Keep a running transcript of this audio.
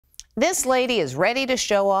This lady is ready to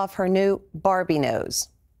show off her new Barbie nose.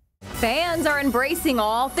 Fans are embracing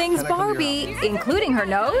all things Barbie, including her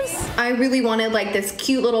nose. I really wanted like this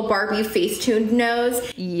cute little Barbie face-tuned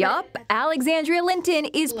nose. Yup, Alexandria Linton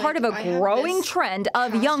is part of a growing trend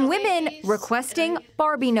of young women requesting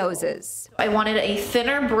Barbie noses. I wanted a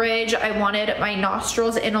thinner bridge, I wanted my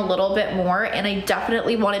nostrils in a little bit more, and I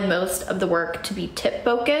definitely wanted most of the work to be tip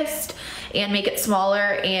focused and make it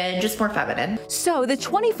smaller and just more feminine. So the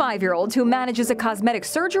 25-year-old who manages a cosmetic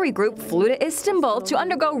surgery group flew to Istanbul to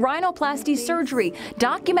undergo rhinoplasty surgery,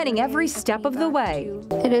 documenting every step of the way.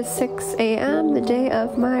 It is 6 a.m. the day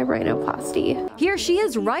of my rhinoplasty. Here she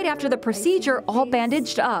is right after the procedure, all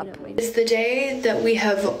bandaged up. It's the day that we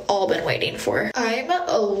have all been waiting for. I'm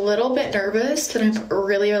a little bit nervous, but I'm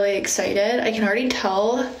really, really excited. I can already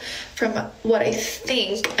tell from what I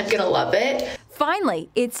think I'm gonna love it. Finally,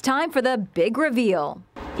 it's time for the big reveal.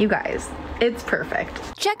 You guys, it's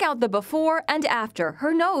perfect. Check out the before and after.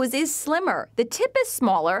 Her nose is slimmer, the tip is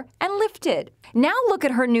smaller and lifted. Now look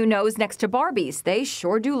at her new nose next to Barbie's. They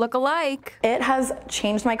sure do look alike. It has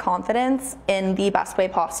changed my confidence in the best way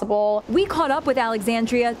possible. We caught up with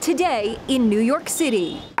Alexandria today in New York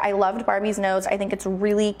City. I loved Barbie's nose. I think it's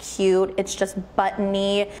really cute. It's just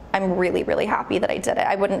buttony. I'm really, really happy that I did it.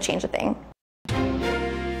 I wouldn't change a thing.